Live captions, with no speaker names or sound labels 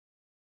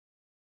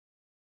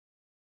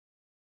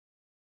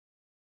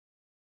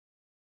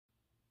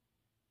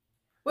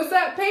What's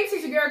up, peeps?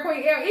 It's your girl,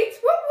 Queen L. Eats.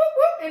 Whoop, whoop,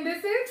 whoop. And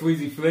this is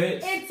Tweezy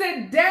Flex. And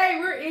today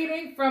we're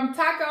eating from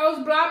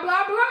Tacos Blah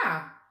Blah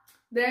Blah.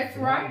 That's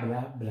blah, right.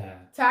 Blah blah.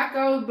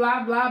 Tacos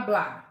Blah Blah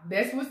Blah.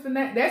 That's what's the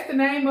name. That's the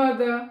name of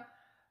the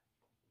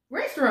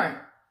restaurant.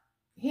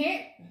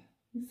 Hint.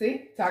 You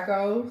see,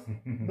 Tacos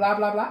Blah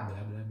Blah Blah.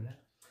 Blah blah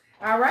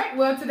blah. All right.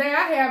 Well, today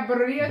I have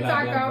Birria Blah,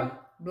 Tacos.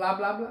 Blah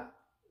blah blah.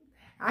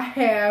 I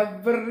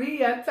have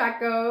Birria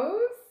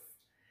Tacos.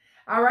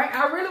 All right.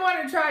 I really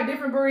wanted to try a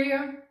different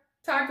Birria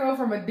taco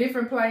from a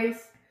different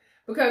place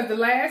because the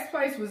last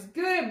place was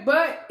good,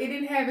 but it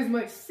didn't have as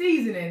much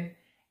seasoning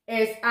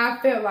as I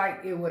felt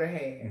like it would have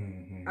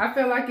had. I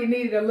felt like it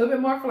needed a little bit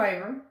more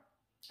flavor.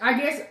 I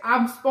guess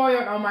I'm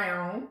spoiled on my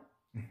own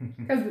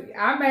because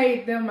I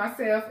made them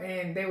myself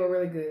and they were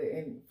really good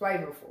and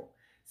flavorful.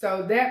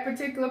 So that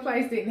particular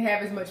place didn't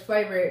have as much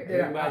flavor.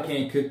 Everybody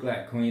can't cook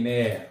like Queen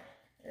L.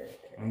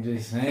 I'm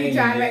just saying,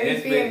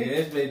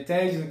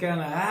 expectations kind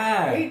of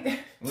high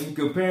when you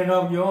comparing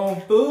off your own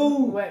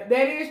food. But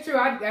that is true.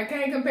 I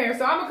can't compare.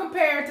 So I'm going to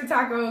compare it to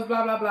Tacos,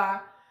 blah, blah,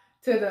 blah,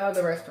 to the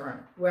other restaurant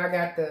where I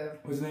got the...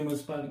 What's the name of the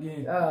spot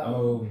again?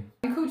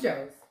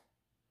 Cuchos.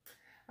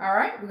 All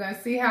right. We're going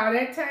to see how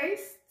that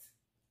tastes.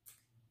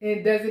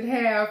 And does it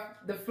have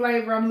the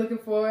flavor I'm looking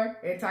for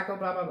at Taco,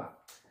 blah, blah, blah.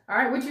 All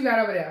right. What you got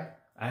over there?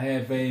 I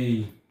have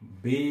a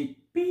big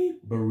beef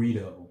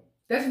burrito.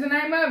 That's the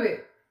name of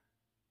it.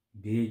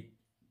 Big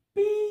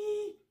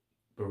beef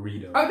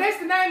burrito. Oh, that's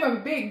the name of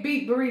it. Big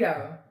beef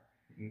burrito.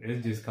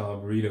 It's just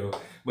called burrito,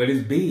 but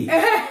it's big.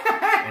 And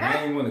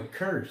I ain't want to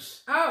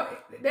curse. Oh,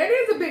 that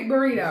is a big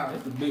burrito.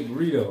 It's a big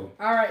burrito.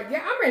 All right.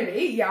 Yeah, I'm ready to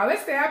eat, y'all.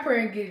 Let's say our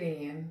prayer and get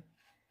it in.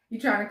 You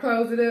trying to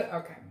close it up?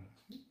 Okay.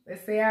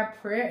 Let's say our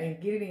prayer and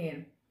get it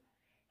in.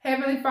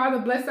 Heavenly Father,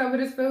 bless over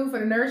this food for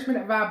the nourishment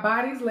of our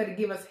bodies. Let it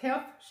give us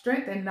health,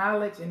 strength, and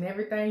knowledge and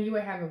everything you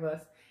would have of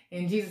us.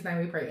 In Jesus' name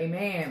we pray.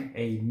 Amen.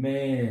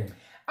 Amen.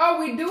 Oh,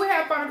 we do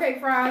have funnel cake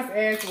fries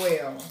as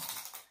well.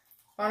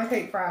 Funnel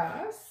cake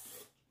fries.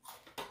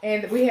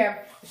 And we have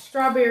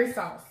strawberry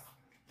sauce.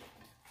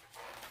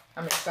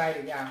 I'm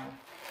excited, y'all.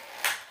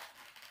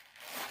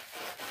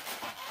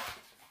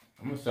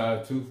 I'm going to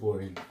start 2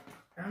 for you.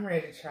 I'm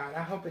ready to try it.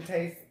 I hope it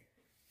tastes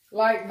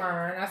like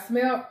mine. I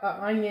smell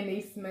an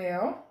oniony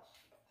smell.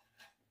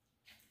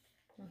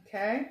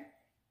 Okay.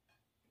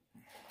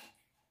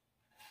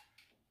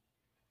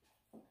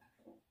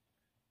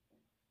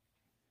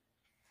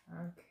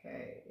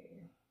 Okay.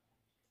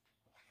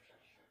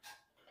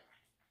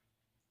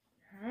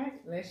 All right,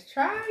 let's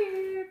try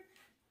it.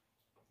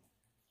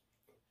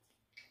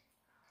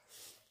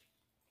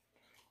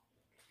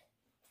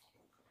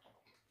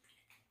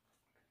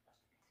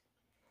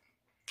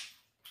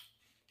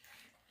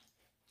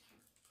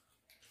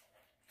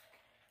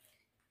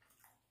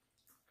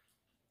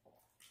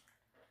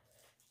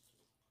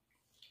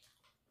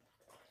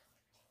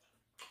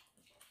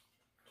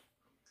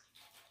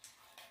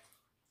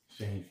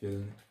 She ain't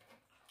feeling it.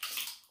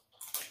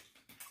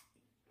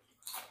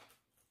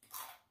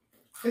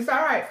 It's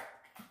all right.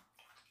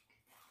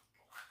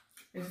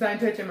 It just ain't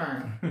touching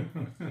mine.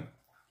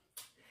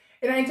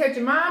 It ain't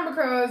touching mine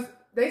because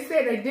they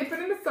said they dip it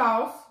in the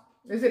sauce.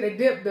 They said they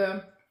dip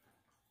the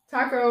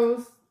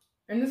tacos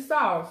in the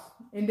sauce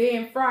and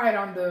then fry it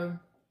on the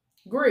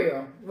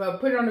grill. Well,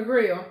 put it on the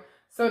grill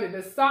so that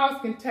the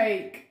sauce can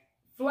take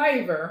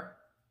flavor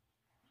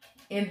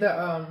in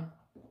the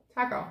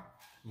taco.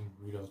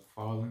 Burrito's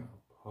falling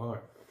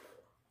apart.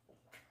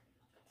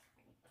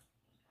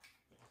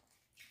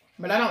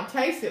 But I don't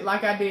taste it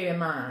like I did in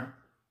mine.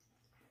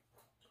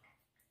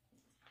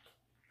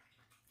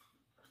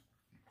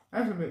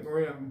 That's a bit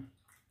real.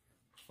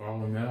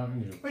 Falling out.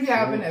 What you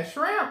have in there?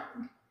 Shrimp?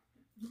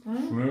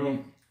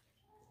 Shrimp.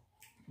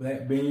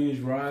 Black beans,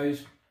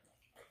 rice.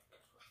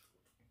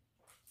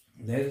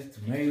 Lettuce,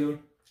 tomato.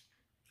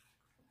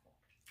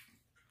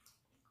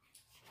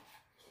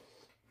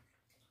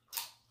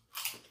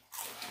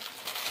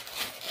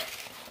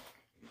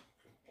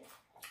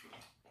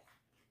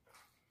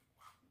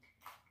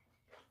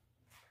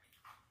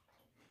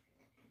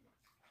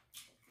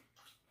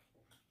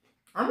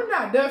 I'm gonna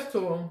not dust to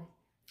them.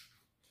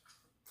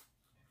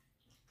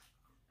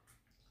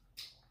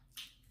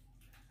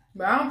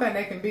 But I don't think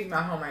they can beat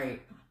my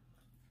homemade.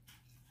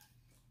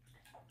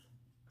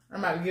 I'm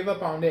about to give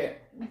up on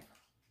that.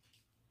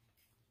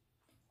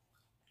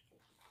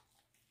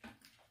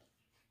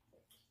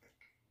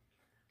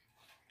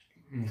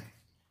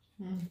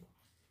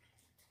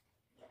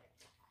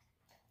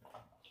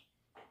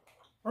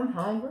 I'm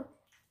hungry.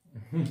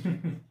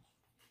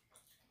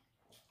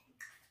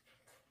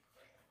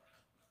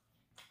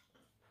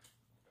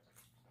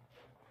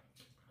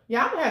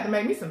 Yeah, I'm gonna have to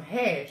make me some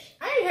hash.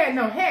 I ain't had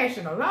no hash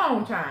in a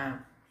long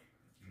time.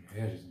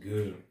 Hash is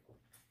good.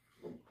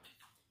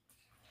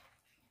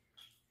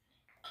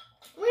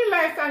 When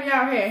last time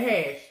y'all had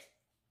hash?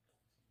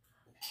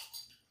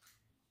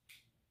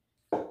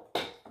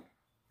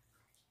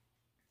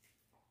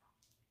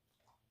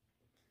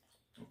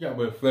 Yeah,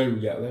 what flavor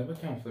we got left?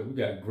 What kind of flavor? We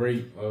got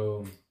grape,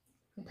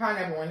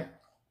 Pineapple in it.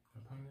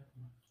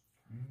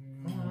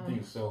 I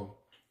think so.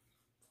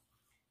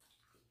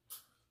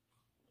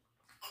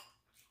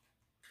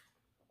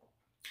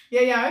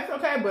 Yeah, it's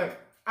okay, but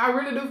I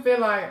really do feel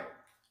like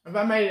if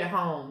I made it at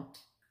home,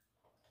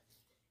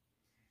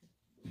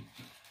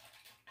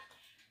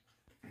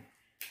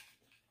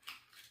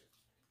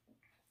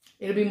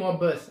 it'll be more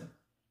busting.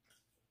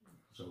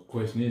 So the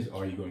question is,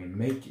 are you going to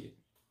make it?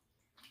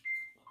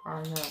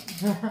 Probably not.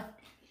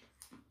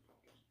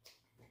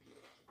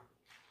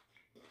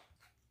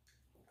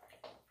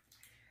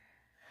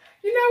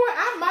 You know what?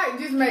 I might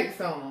just make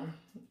some.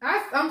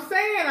 I'm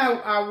saying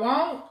I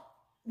won't.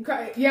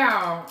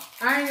 Y'all,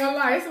 I ain't gonna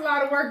lie. It's a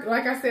lot of work.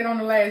 Like I said on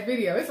the last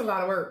video, it's a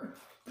lot of work.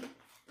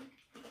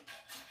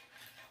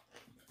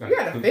 You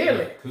gotta feel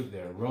it. Cook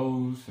that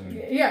rolls. And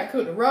you gotta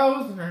cook the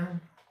rolls and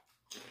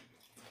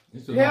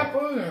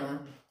peppers.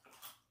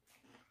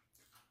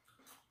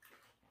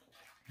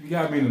 You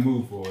gotta be in the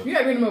mood for it. You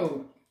gotta be in the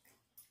mood.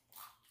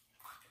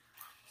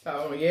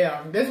 So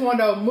yeah, this one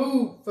of those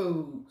mood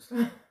foods.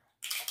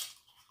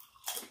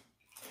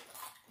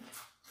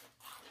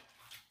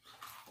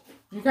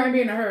 You can't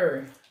be in a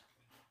hurry.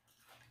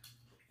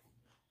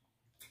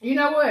 You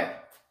know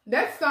what?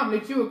 That's something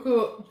that you would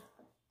cook.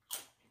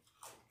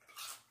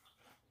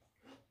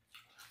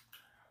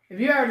 If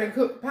you already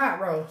cooked pot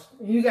roast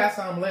and you got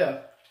some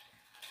left.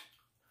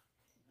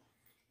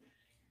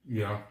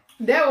 Yeah.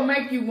 That will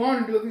make you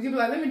want to do it because you'll be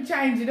like, let me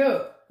change it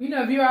up. You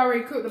know, if you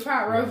already cooked the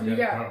pot roast and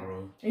you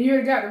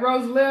already got the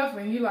roast left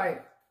and you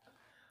like,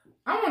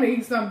 I want to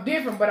eat something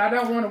different, but I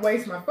don't want to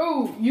waste my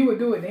food, you would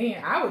do it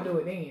then. I would do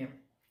it then.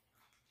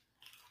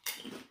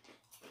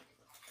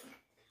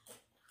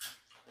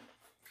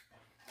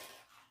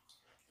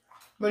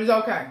 But it's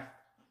okay.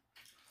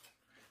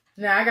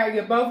 Now, I got to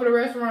get both of the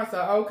restaurants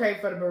are okay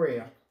for the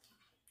Birria.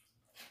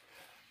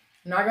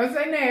 I'm not going to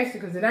say nasty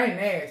because it ain't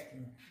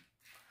nasty.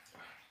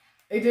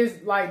 It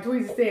just, like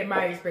Tweezy said,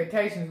 my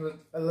expectations was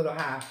a little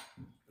high.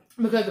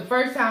 Because the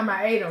first time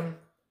I ate them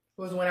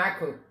was when I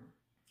cooked.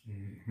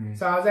 Mm-hmm.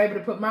 So I was able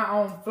to put my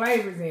own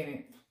flavors in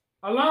it.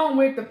 Along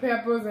with the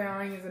peppers and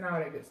onions and all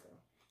that good stuff.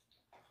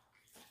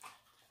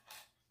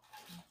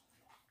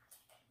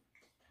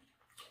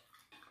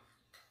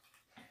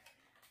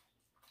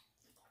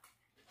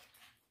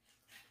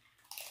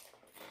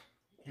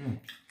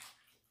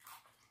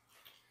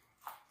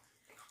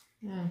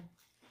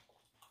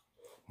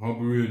 My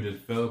burrito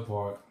just fell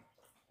apart.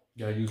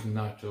 Gotta use some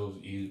nachos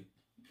to eat it.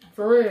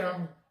 For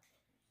real.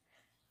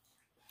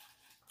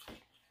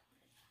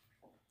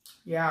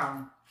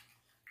 Yeah.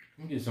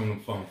 Let me get some of them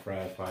fun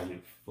fries if I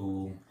get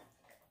full.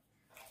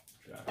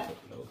 Try a couple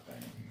of those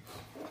things.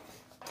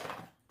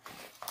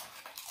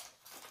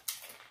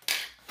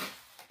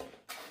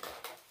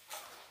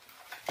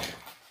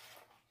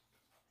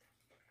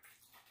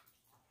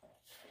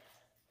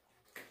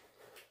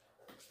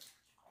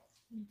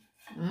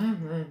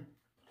 Mm-hmm.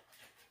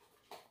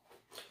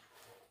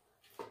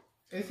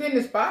 It's in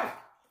the spot.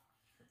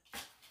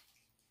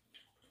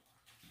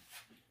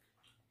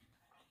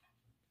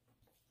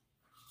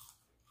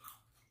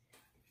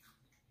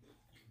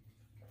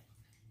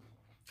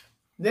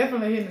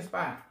 Definitely hitting the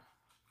spot.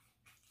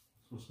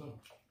 What's up?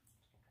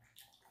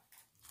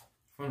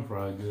 Fun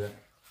fry good.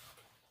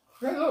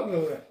 They look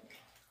good.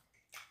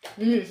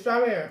 You need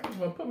strawberry.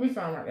 Well, put me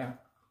some right there.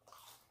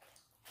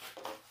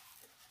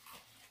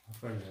 I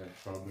think I had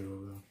strawberry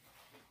over there.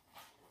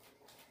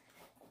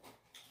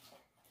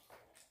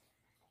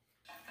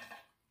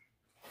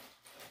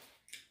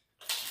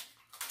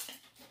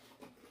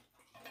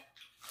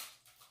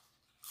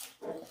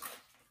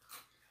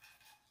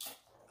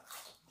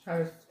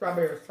 Try the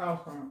strawberry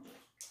sauce on it.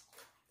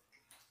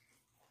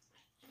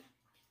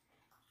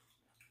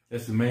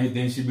 That's the main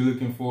thing she be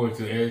looking forward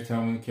to every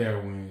time when the cat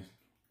wins.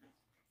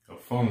 A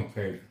funnel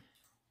cake.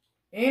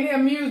 Any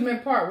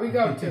amusement park we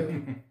go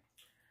to,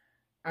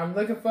 I'm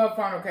looking for a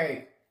funnel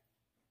cake.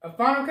 A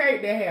funnel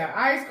cake that has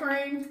ice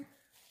cream,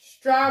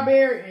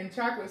 strawberry, and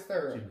chocolate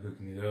syrup. She be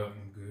hooking it up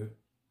and good.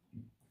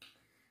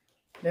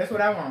 That's what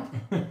I want.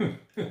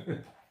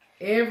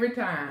 Every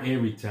time.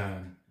 Every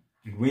time.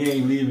 We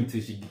ain't leaving till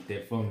she get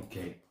that funnel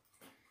cake.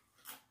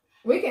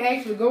 We can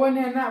actually go in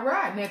there and not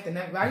ride nothing.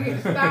 I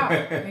get to stop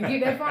and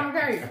get that funnel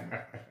cake.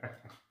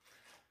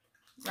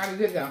 That'd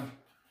be good though.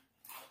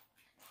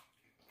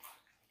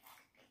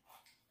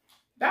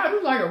 That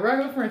looks like a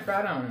regular French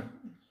fry, don't it?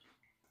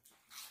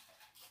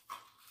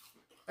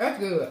 That's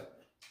good.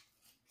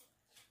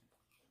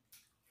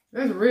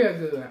 That's real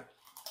good.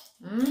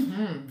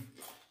 Mm-hmm.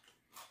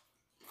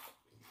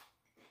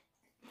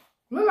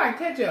 Look like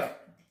ketchup.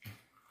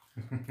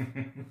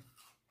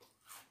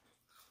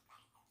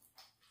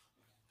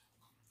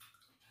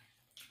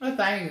 That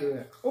thing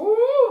good.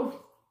 Ooh.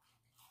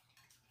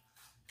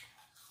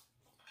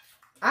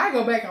 I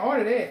go back and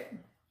order that.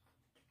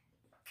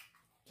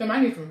 So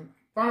I need some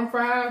funnel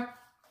fries.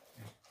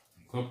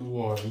 A cup of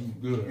water.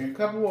 Good. And a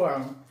cup of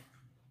water.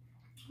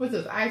 What's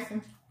this,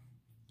 icing?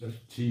 That's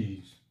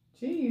cheese.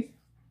 Cheese.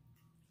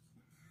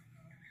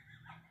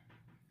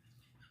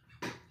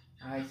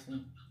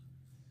 Icing.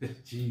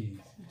 That's cheese.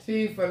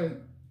 Cheese for the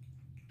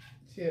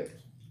chips.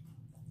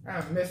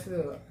 I messed it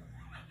up.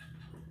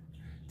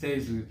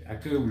 Tastes it. I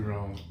could be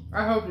wrong.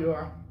 I hope you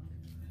are.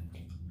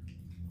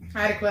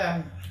 I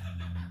declare.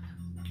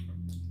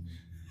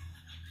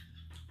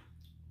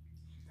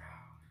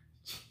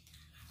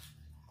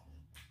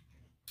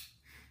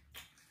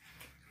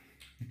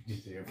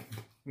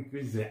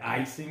 You said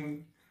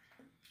icing.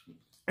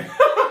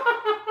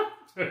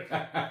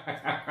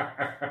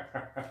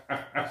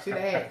 Should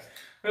ask.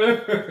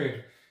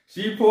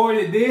 She poured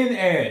it, then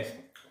asked.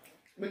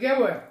 But guess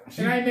what? It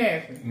ain't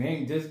nasty. It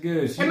ain't just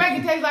good. It make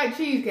it taste like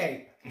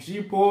cheesecake.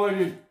 She poured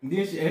it,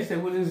 then she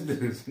said, what is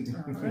this?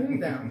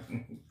 Down.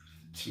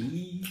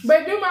 Cheese.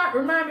 But it do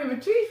remind me of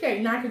a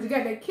cheesecake now because it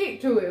got that kick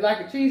to it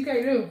like a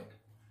cheesecake do.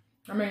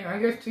 I mean, I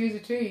guess cheese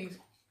is cheese.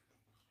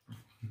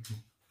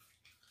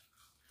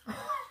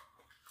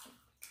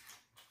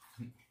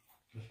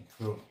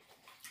 So,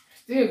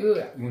 still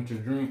good. Want your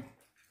drink?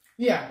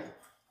 Yeah.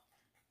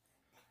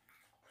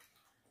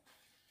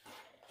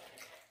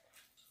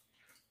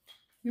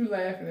 You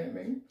laughing at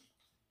me.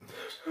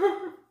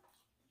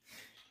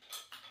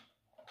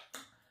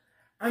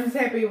 I'm just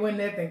happy it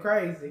wasn't nothing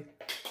crazy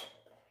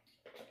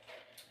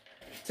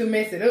to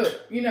mess it up,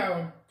 you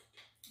know.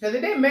 Because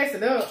it didn't mess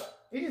it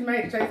up. It just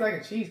made it taste like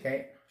a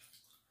cheesecake.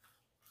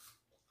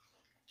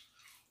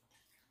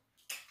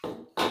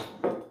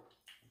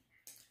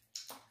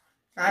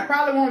 I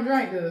probably won't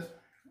drink this.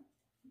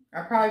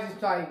 I probably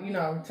just like, you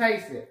know,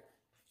 taste it.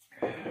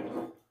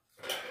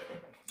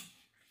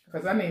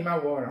 Because I need my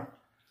water.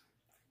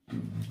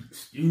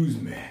 Excuse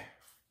me.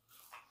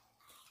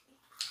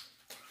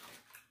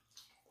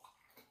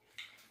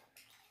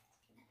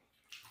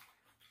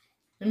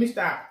 Let me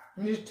stop.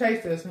 Let me just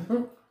taste this.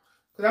 Because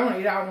I want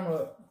to eat all of them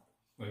up.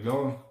 Like,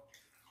 y'all,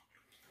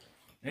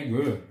 they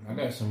good. I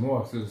got some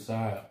more to the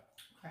side.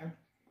 Okay.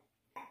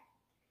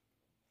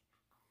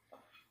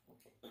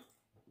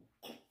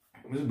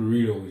 This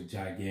burrito was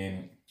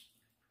gigantic.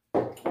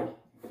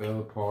 Fell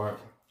apart.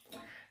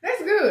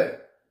 That's good.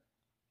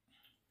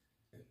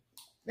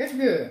 That's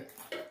good.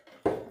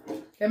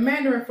 The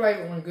mandarin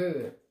flavor one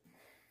good.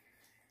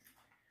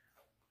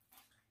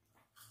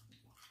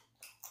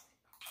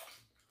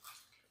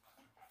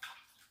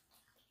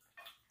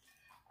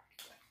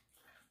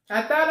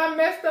 I thought I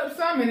messed up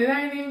something and it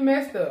ain't even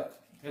messed up.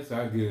 That's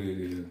how good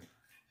it is.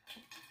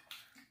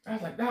 I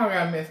was like, dog,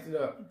 I messed it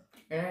up.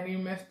 It ain't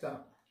even messed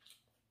up.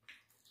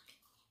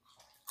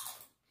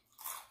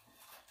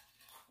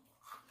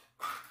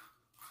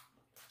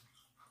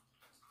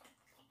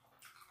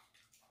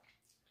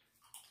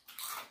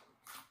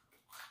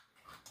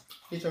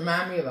 It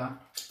reminds me of a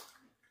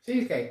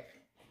cheesecake.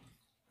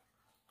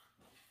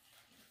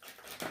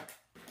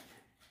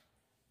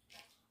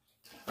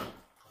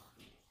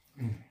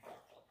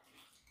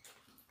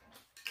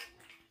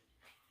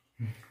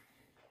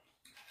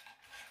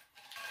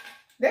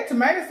 That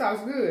tomato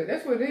sauce good.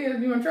 That's what it is.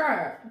 You want to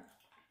try it?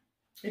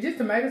 It's just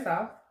tomato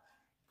sauce.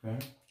 Okay.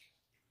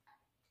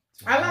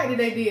 I like that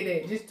they did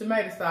that. Just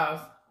tomato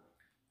sauce.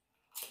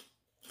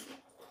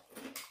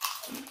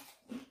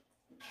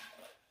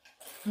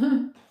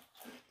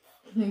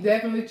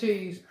 Definitely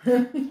cheese.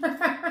 It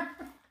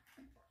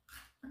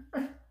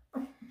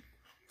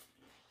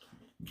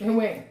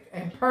went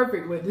and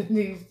perfect with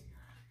these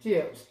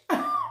chips.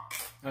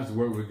 That's the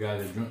work we got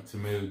to drink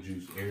tomato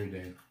juice every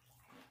day.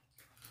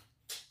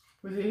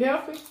 Was it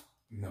healthy?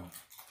 No.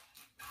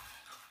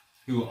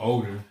 He was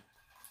older,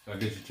 so I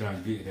guess you're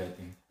trying to get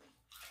healthy.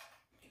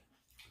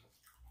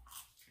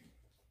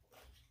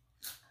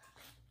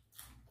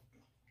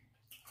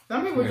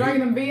 Some people drinking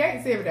them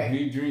V8s every day.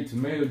 He drink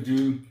tomato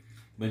juice,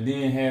 but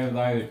then have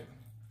like,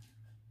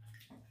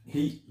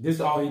 this is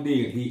all he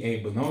did. He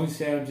ate bologna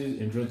sandwiches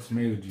and drank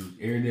tomato juice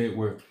every day at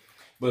work.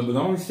 But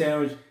bologna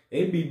sandwich,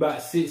 it'd be about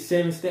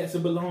 6-7 stacks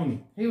of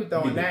bologna. He was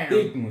throwing down.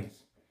 Thick ones.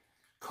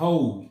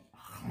 Cold.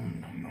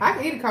 I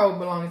can eat a cold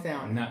bologna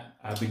sandwich.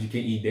 I bet you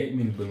can't eat that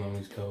many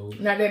bolognas cold.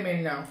 Not that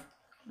many, no.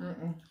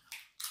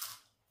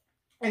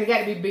 And it got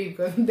to be beef,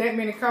 because that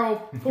many cold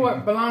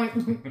pork bologna,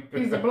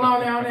 piece of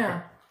bologna on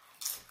there.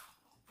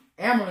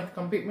 Emily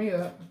come pick me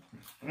up.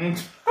 And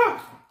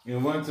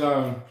one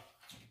time,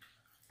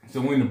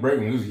 so when the break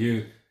when it was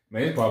years,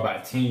 man, it's probably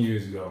about 10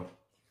 years ago.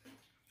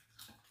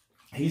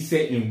 He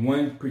sat in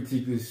one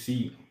particular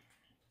seat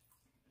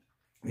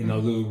in a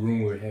little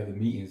room where we have the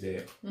meetings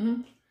at.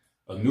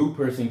 A new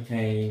person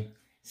came,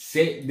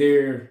 set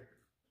their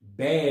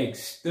bag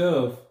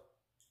stuff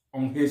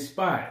on his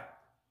spot.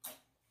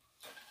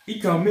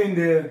 He come in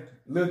there,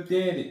 looked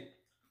at it,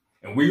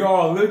 and we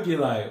all looking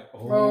like,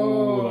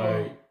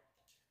 like,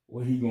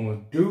 what he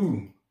gonna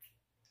do?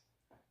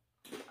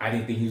 I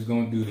didn't think he was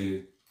gonna do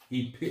this.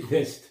 He picked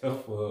that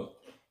stuff up,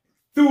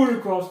 threw it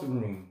across the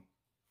room.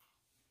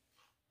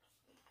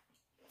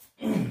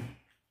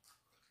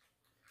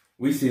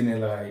 We sitting there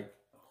like,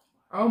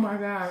 oh my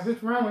God,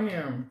 what's wrong with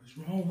him? What's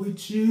wrong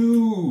with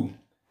you?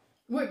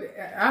 What?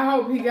 I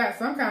hope he got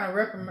some kind of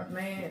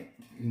reprimand.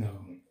 No.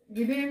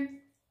 You didn't?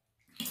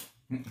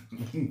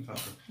 No.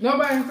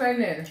 Nobody say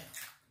nothing.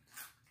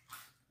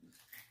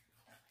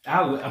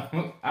 I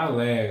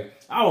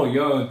laughed. I was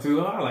young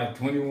too. I was like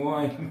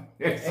 21.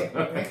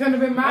 It couldn't have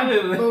been my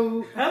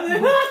food.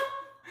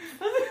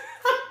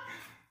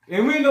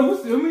 And we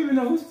don't even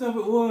know who stuff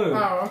it was.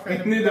 Oh, okay.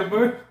 And then it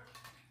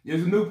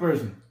was a new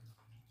person.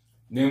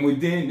 Then we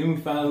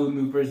found out who the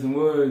new person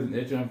was, and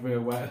they're trying to figure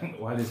out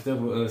why they stuff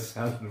with us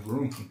out in the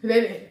room.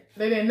 They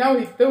didn't know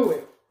he threw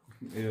it.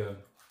 Yeah.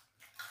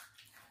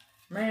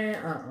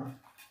 Man,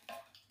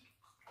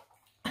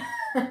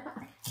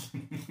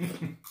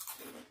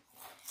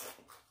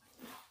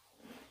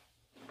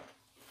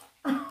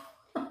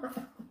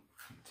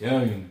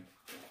 Tell you,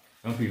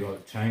 some people are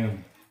China.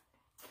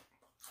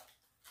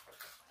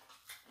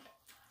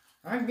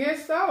 I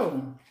guess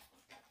so.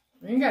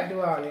 You ain't got to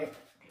do all that.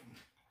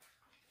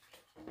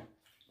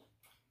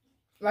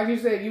 Like you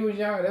said, you was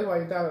younger. That's why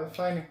you thought it was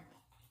funny.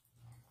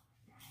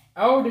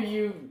 How old do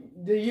you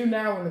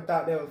now when you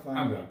thought that was funny?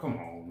 I'm like, come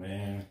on,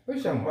 man.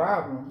 What's your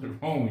problem?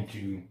 What's wrong with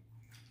you?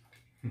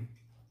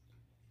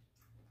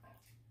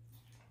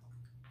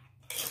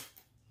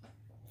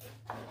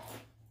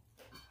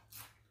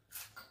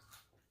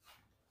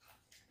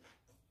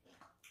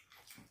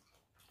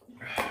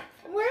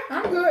 Well,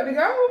 I'm good to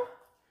go.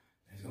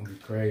 It's gonna be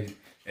crazy.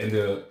 And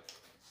the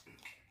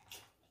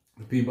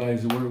people I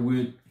used to work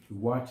with who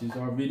watches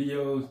our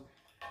videos,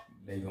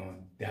 they gonna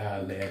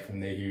die laughing when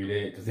they hear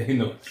that because they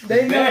know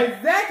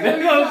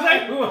exactly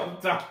what I'm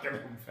talking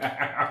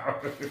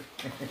about.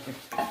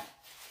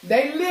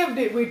 They lived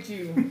it with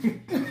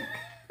you.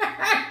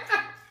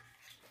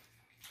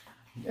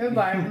 It's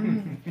like,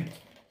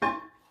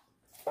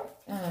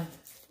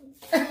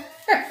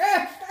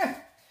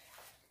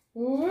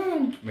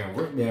 Ooh. Man,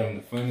 work down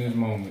the funniest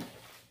moment.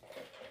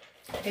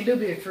 It do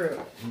be a trip.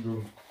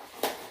 Mm-hmm.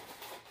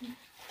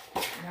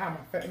 Now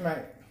my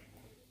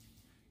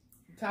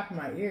top of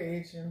my ear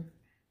itching.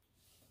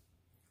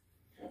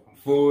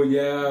 Full,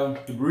 yeah.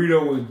 The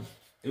burrito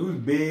was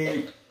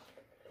big.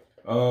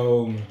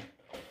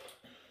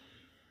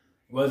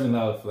 Wasn't a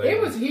lot of flavor.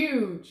 It was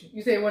huge.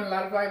 You said it wasn't a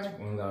lot of flavor?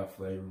 Wasn't a lot of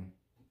flavor.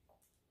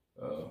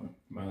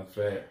 Matter of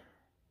fact,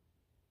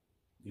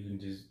 you can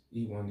just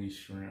eat one of these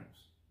shrimps.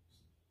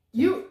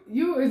 You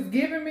is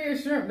giving me a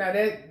shrimp. Now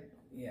that,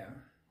 yeah.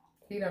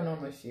 He don't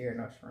normally share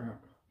no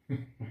shrimp.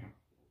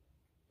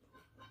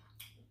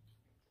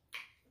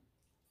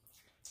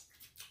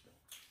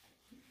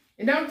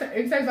 It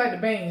tastes like the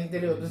beans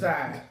that it was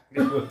beside. It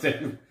will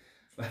taste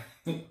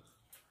like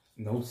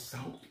no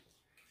salt,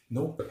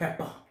 no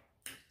pepper.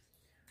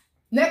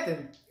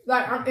 Nothing.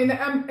 Like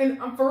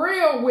I'm for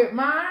real with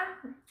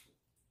mine.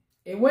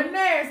 It wasn't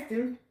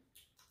nasty.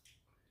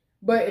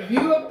 But if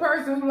you a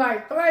person who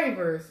like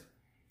flavors,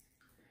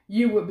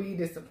 you would be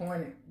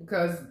disappointed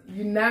because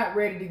you're not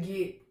ready to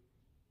get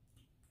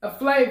a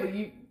flavor.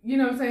 You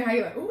know what I'm saying? How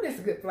you like, ooh, that's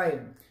a good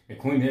flavor. And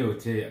Queen, they will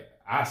tell you,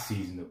 I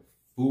season the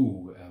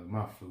food out of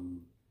my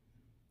food.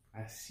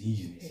 I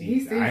season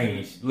it. I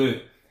ain't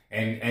look.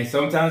 And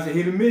sometimes it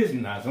hit or miss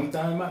now.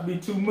 Sometimes it might be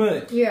too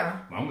much. Yeah.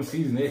 I'm gonna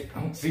season it.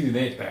 I'm gonna season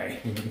that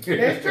thing.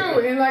 That's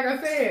true. And like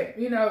I said,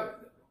 you know,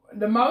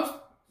 the most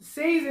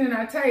seasoning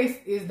I taste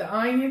is the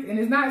onions, and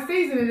it's not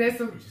seasoning.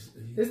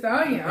 It's the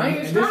onion.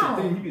 Onion's strong. That's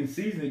the thing. You can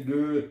season it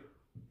good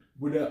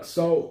without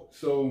salt.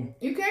 So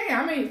you can.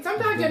 I mean,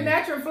 sometimes your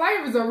natural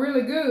flavors are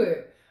really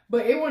good,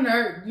 but it wouldn't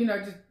hurt. You know,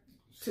 just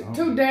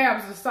 2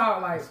 dabs of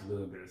salt, like just a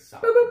little bit of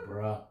salt,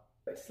 bro.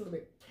 Just a little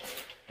bit.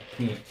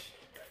 Pinch.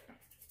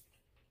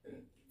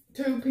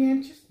 2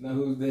 pinches. Now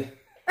who's that?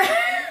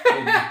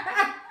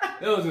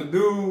 That was a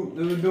dude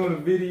that was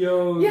doing the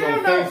videos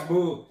on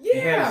Facebook.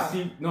 Yeah.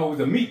 It was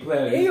a meat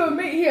platter. He was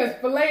meat. He has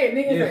filleted.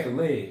 Yeah,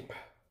 filleted.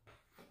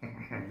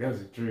 That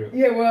was a trip.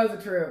 Yeah, it was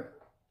a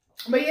trip.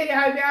 But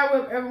yeah, if y'all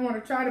would ever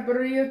want to try the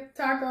Birria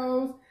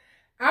tacos,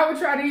 I would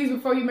try these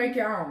before you make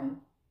your own.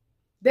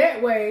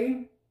 That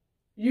way,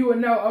 you would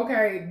know,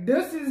 okay,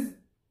 this is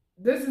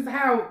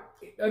how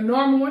a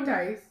normal one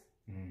tastes.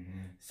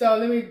 Mm-hmm. So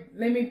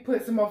let me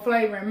put some more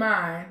flavor in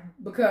mine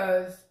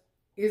because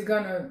it's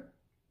gonna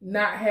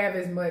not have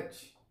as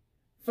much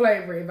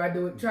flavor if I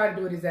try to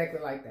do it exactly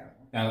like that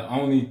one. Now the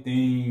only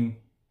thing,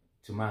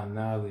 to my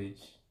knowledge,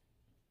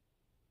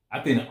 I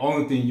think the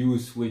only thing you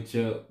would switch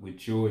up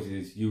with yours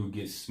is you would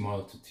get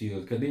small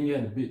tortillas. Cause then you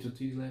had the big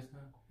tortillas last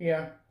time.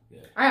 Yeah.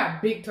 I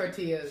have big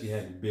tortillas. She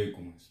had the big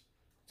ones.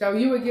 So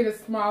you would get a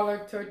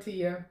smaller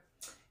tortilla.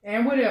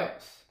 And what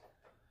else?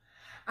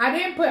 I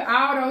didn't put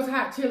all those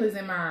hot chilies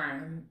in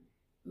mine.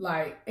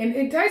 And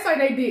it tastes like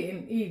they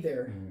didn't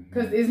either.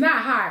 Because it's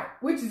not hot,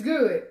 which is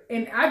good.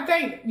 And I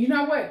think, you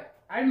know what?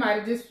 I might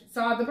have just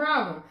solved the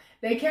problem.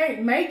 They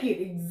can't make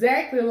it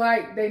exactly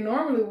like they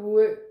normally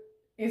would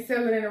and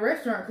sell it in a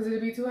restaurant because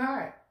it'd be too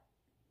hot.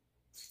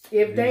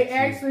 If they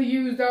actually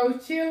use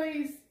those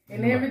chilies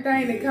and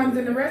everything that comes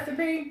in the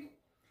recipe,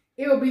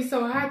 it will be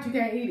so hot you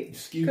can't eat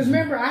it. Because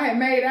remember, I had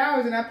made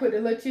ours and I put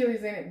the little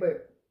chilies in it,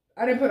 but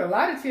I didn't put a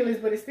lot of chilies,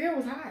 but it still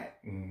was hot.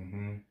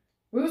 Mm-hmm.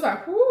 We was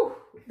like, whoo,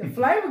 the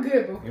flavor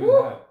good, but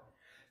whoo.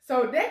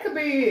 So that could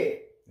be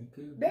it.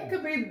 That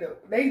could be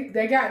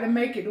they got to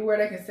make it to where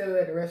they can sell it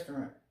at the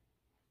restaurant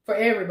for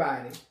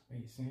everybody.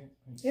 Makes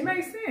sense. It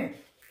makes sense.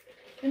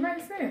 It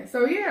makes sense.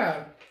 So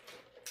yeah,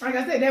 like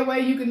I said, that way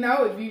you can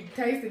know if you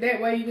taste it.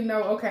 That way you can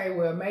know. Okay,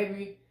 well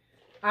maybe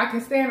I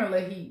can stand a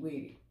little heat with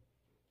it.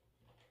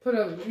 Put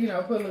a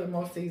little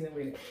more seasoning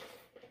with it.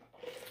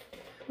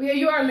 Well, yeah,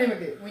 you are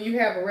limited when you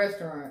have a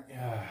restaurant.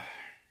 Yeah.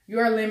 You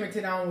are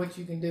limited on what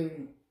you can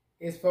do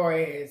as far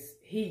as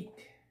heat.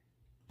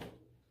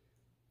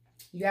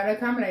 You gotta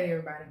accommodate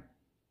everybody.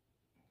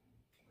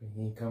 You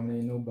ain't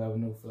accommodating nobody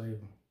with no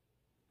flavor.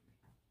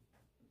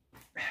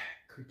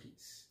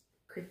 Crickets.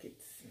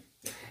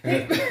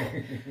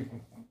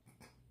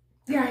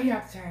 Yeah, he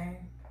off the chain.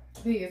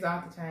 He is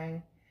off the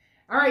chain.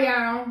 All right,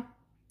 y'all.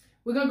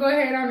 We're gonna go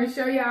ahead on and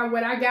show y'all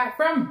what I got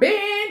from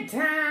Bin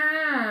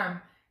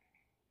Time.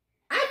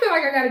 I feel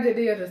like I got a good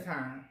deal this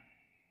time.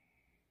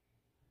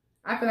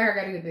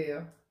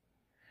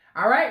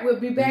 All right, we'll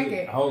be back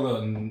at. Hold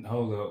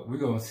up. We're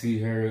gonna see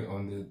her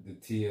on the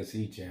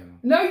TLC channel.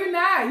 No, you're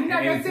not. You're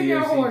not gonna see me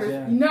on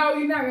Hoarders. No,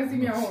 you're not gonna see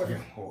me on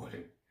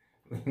Hoarders.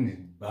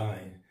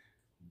 Buying.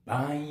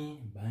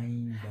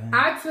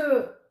 I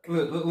took.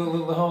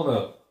 Look, hold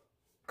up.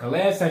 Cause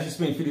last time she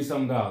spent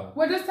 $50-something.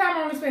 Well, this time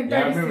I only spent $36. Yeah,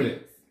 I remember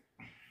that.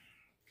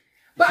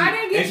 But I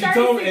didn't get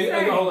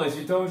 $36. Hold on,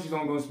 she told me she's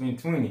only gonna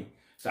spend $20.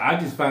 So I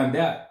just found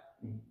out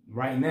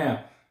right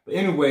now. But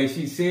anyway,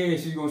 she said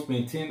she's gonna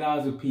spend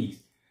 $10 a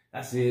piece.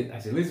 I said,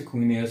 listen,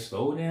 Queen L,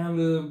 slow down a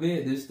little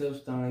bit. This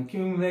stuff's starting to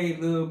accumulate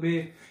a little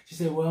bit. She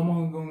said, well, I'm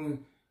only gonna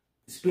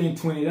spend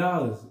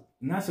 $20.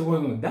 And I said,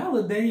 well, on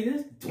 $1 a day,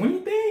 that's 20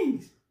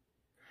 things.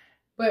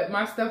 But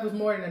my stuff was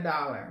more than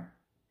 $1.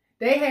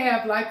 They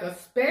have like a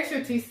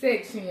specialty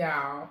section,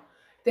 y'all,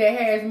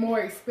 that has more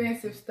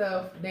expensive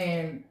stuff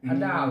than $1.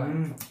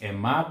 Mm-hmm. And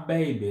my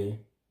baby,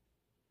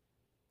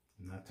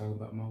 I'm not talking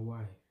about my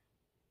wife,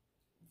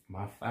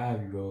 my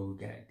 5-year-old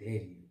got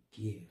daddy a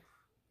gift.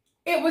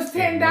 It was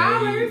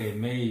 $10. It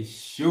made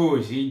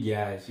sure she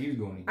was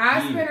going to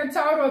I spent a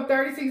total of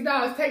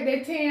 $36. Take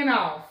that 10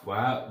 off.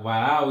 While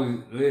I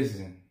was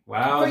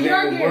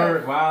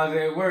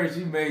at work,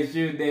 she made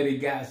sure Daddy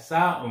got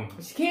something.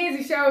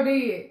 Kenzie sure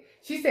did.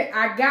 She said,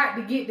 I got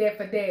to get that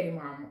for Daddy,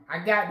 Mama.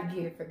 I got to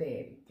get it for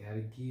Daddy. Gotta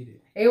get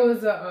it. It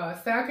was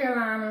a South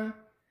Carolina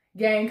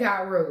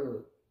Gamecock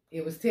rug.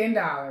 It was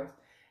 $10.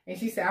 And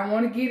she said, I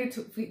want to get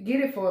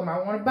it for him. I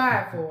want to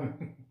buy it for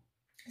him.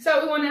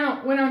 So we went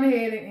on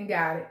ahead and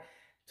got it.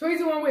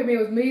 Tweezy went with me. It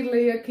was me,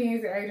 Leah,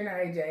 Kenzie, Adrian,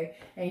 and AJ.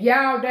 And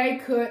y'all, they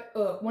cut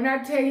up. When I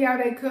tell y'all,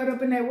 they cut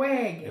up in that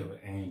wagon. There were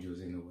angels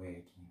in the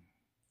wagon.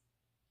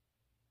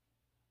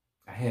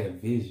 I had a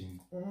vision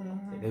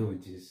that they were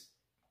just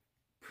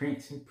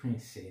prince and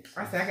princess.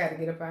 I said, I got to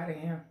get up out of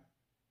here.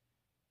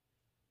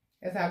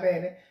 That's how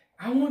bad it is.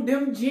 I want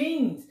them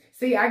jeans.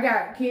 See, I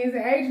got Kenzie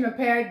and Adrian a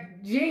pair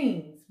of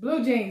jeans.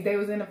 Blue jeans. They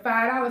was in the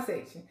 $5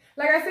 section.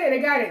 Like I said,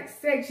 they got it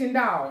sectioned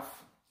off.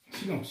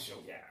 She gonna show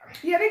y'all.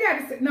 Yeah, they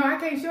got it. No, I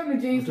can't show them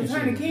the jeans because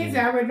honey, Kenzie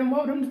already done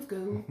wore them to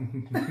school.